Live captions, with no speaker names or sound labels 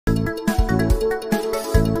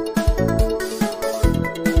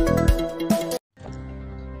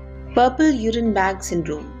Purple urine bag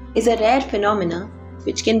syndrome is a rare phenomenon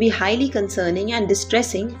which can be highly concerning and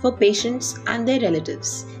distressing for patients and their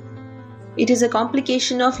relatives. It is a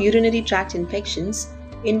complication of urinary tract infections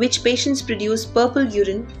in which patients produce purple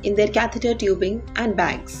urine in their catheter tubing and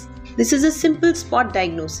bags. This is a simple spot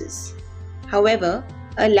diagnosis. However,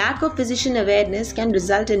 a lack of physician awareness can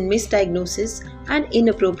result in misdiagnosis and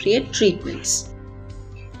inappropriate treatments.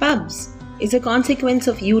 PUBs is a consequence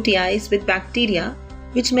of UTIs with bacteria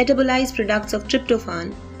which metabolize products of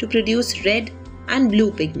tryptophan to produce red and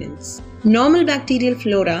blue pigments. Normal bacterial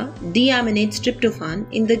flora deaminates tryptophan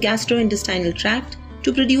in the gastrointestinal tract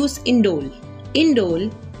to produce indole.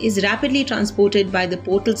 Indole is rapidly transported by the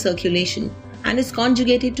portal circulation and is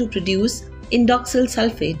conjugated to produce indoxyl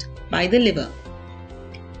sulfate by the liver.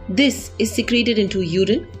 This is secreted into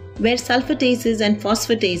urine, where sulfatases and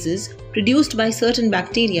phosphatases produced by certain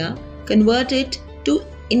bacteria convert it to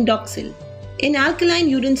indoxyl. In alkaline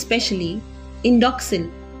urine specially,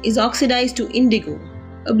 indoxyl is oxidized to indigo,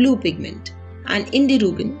 a blue pigment, and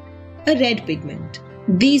indirubin, a red pigment.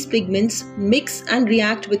 These pigments mix and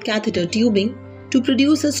react with catheter tubing to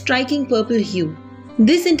produce a striking purple hue.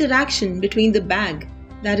 This interaction between the bag,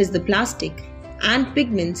 that is the plastic, and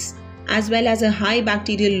pigments, as well as a high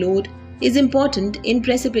bacterial load, is important in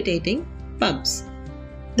precipitating PUBs.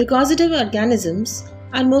 The causative organisms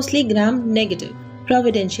are mostly gram-negative: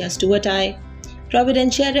 Providentia stuarti,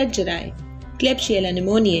 Providentia redgeri, Klebsiella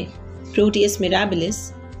pneumoniae, Proteus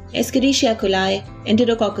mirabilis, Escherichia coli,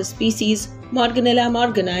 Enterococcus species, Morganella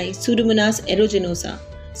morgani, Pseudomonas aeruginosa,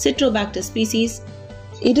 Citrobacter species.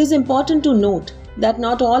 It is important to note that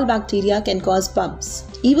not all bacteria can cause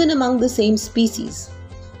PUBs, even among the same species.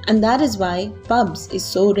 And that is why PUBs is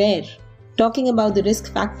so rare. Talking about the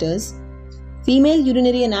risk factors, female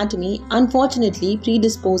urinary anatomy unfortunately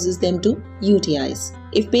predisposes them to UTIs.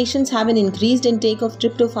 If patients have an increased intake of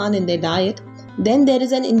tryptophan in their diet, then there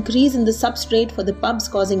is an increase in the substrate for the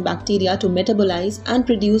PUBs causing bacteria to metabolize and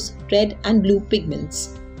produce red and blue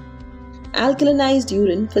pigments. Alkalinized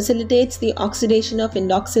urine facilitates the oxidation of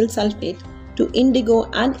indoxyl sulfate to indigo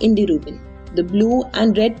and indirubin, the blue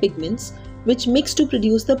and red pigments, which mix to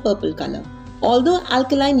produce the purple color. Although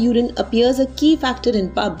alkaline urine appears a key factor in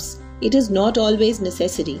PUBs, it is not always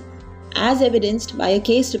necessary, as evidenced by a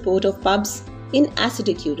case report of PUBs in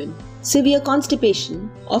acidic urine. Severe constipation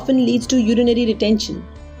often leads to urinary retention,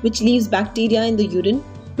 which leaves bacteria in the urine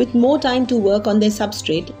with more time to work on their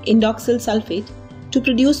substrate, indoxyl sulfate, to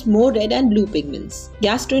produce more red and blue pigments.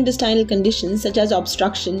 Gastrointestinal conditions such as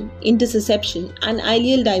obstruction, intussusception, and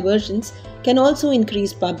ileal diversions can also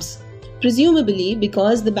increase PUBs, presumably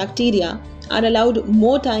because the bacteria are allowed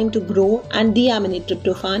more time to grow and deaminate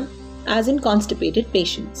tryptophan, as in constipated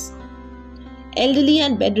patients. Elderly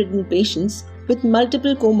and bedridden patients with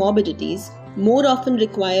multiple comorbidities more often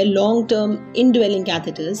require long-term indwelling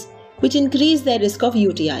catheters, which increase their risk of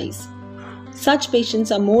UTIs. Such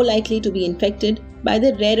patients are more likely to be infected by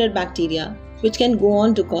the rarer bacteria, which can go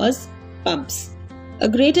on to cause PUBs. A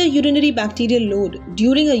greater urinary bacterial load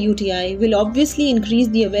during a UTI will obviously increase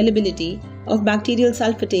the availability of bacterial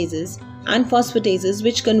sulfatases and phosphatases,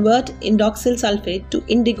 which convert indoxyl sulfate to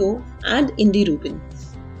indigo and indirubin.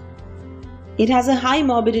 It has a high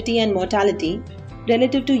morbidity and mortality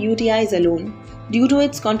relative to UTIs alone due to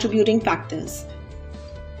its contributing factors.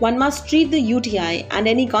 One must treat the UTI and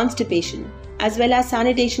any constipation, as well as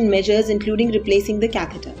sanitation measures including replacing the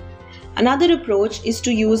catheter. Another approach is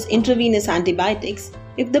to use intravenous antibiotics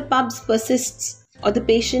if the PUBs persists or the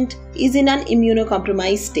patient is in an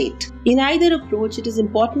immunocompromised state. In either approach, it is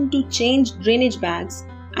important to change drainage bags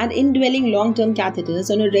and indwelling long-term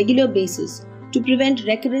catheters on a regular basis to prevent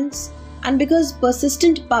recurrence, and because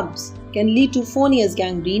persistent PUBs can lead to Fournier's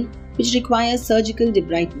gangrene, which requires surgical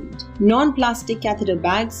debridement. Non-plastic catheter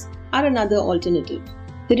bags are another alternative.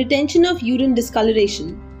 The retention of urine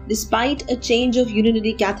discoloration despite a change of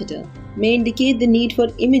urinary catheter may indicate the need for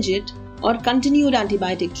immediate or continued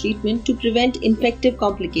antibiotic treatment to prevent infective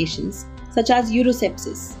complications such as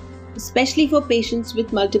urosepsis, especially for patients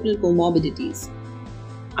with multiple comorbidities.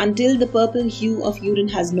 Until the purple hue of urine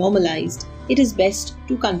has normalized, it is best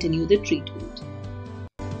to continue the treatment.